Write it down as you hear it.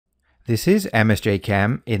This is MSJ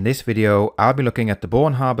Chem. In this video, I'll be looking at the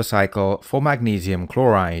Born-Haber cycle for magnesium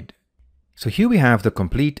chloride. So here we have the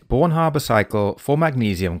complete Born-Haber cycle for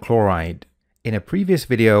magnesium chloride. In a previous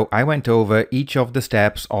video, I went over each of the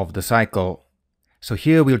steps of the cycle. So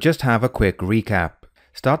here we'll just have a quick recap,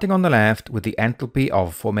 starting on the left with the enthalpy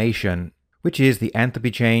of formation, which is the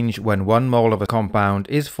enthalpy change when 1 mole of a compound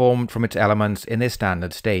is formed from its elements in their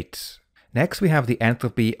standard states. Next we have the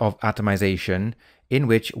enthalpy of atomization, in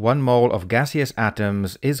which 1 mole of gaseous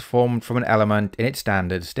atoms is formed from an element in its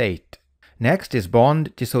standard state. Next is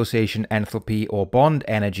bond dissociation enthalpy or bond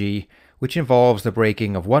energy, which involves the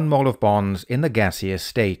breaking of 1 mole of bonds in the gaseous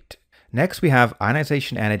state. Next we have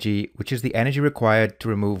ionization energy, which is the energy required to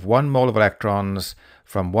remove 1 mole of electrons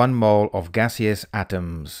from 1 mole of gaseous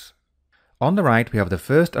atoms. On the right we have the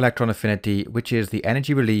first electron affinity, which is the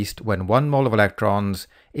energy released when 1 mole of electrons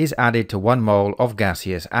is added to 1 mole of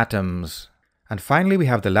gaseous atoms. And finally we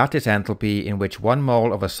have the lattice enthalpy, in which 1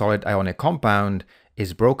 mole of a solid ionic compound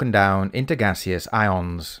is broken down into gaseous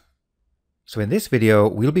ions. So in this video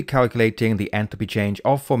we'll be calculating the enthalpy change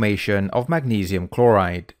of formation of magnesium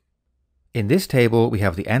chloride. In this table we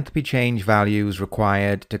have the enthalpy change values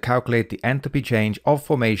required to calculate the enthalpy change of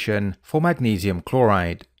formation for magnesium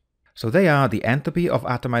chloride. So they are the enthalpy of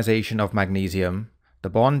atomization of magnesium, the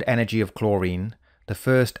bond energy of chlorine, the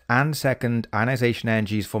first and second ionization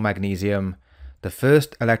energies for magnesium, the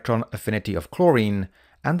first electron affinity of chlorine,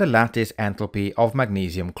 and the lattice enthalpy of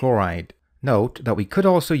magnesium chloride. Note that we could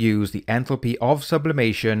also use the enthalpy of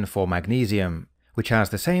sublimation for magnesium, which has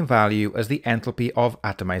the same value as the enthalpy of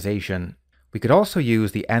atomization. We could also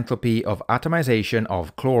use the enthalpy of atomization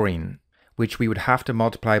of chlorine, which we would have to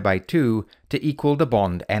multiply by 2 to equal the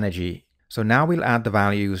bond energy. So now we'll add the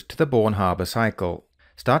values to the Born-Haber cycle,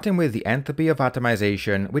 starting with the enthalpy of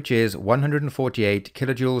atomization, which is 148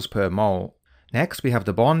 kilojoules per mole. Next we have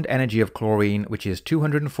the bond energy of chlorine, which is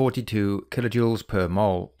 242 kilojoules per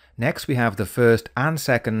mole. Next we have the first and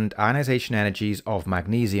second ionization energies of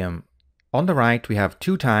magnesium. On the right we have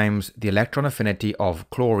 2 times the electron affinity of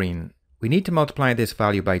chlorine. We need to multiply this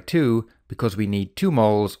value by 2 because we need 2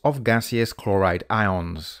 moles of gaseous chloride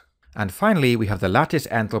ions. And finally we have the lattice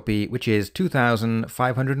enthalpy, which is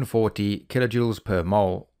 2540 kilojoules per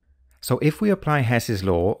mole. So if we apply Hess's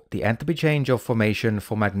law, the enthalpy change of formation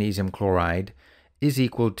for magnesium chloride is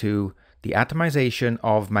equal to the atomization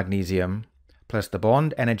of magnesium plus the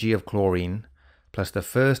bond energy of chlorine plus the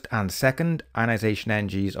first and second ionization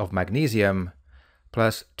energies of magnesium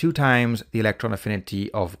plus 2 times the electron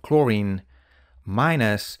affinity of chlorine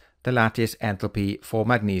minus the lattice enthalpy for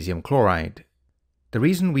magnesium chloride. The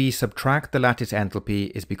reason we subtract the lattice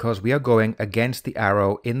enthalpy is because we are going against the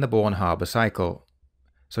arrow in the Born-Haber cycle.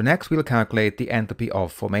 So next we'll calculate the enthalpy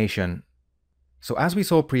of formation. So as we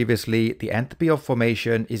saw previously, the enthalpy of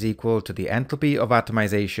formation is equal to the enthalpy of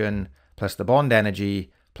atomization plus the bond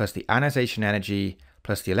energy plus the ionization energy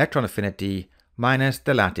plus the electron affinity minus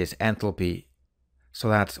the lattice enthalpy. So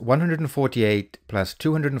that's 148 plus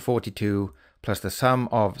 242 plus the sum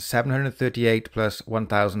of 738 plus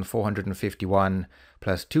 1451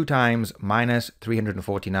 plus 2 times minus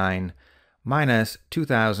 349 minus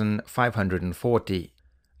 2540.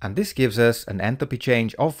 And this gives us an enthalpy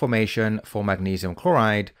change of formation for magnesium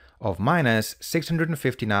chloride of minus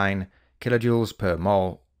 659 kilojoules per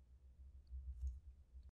mole.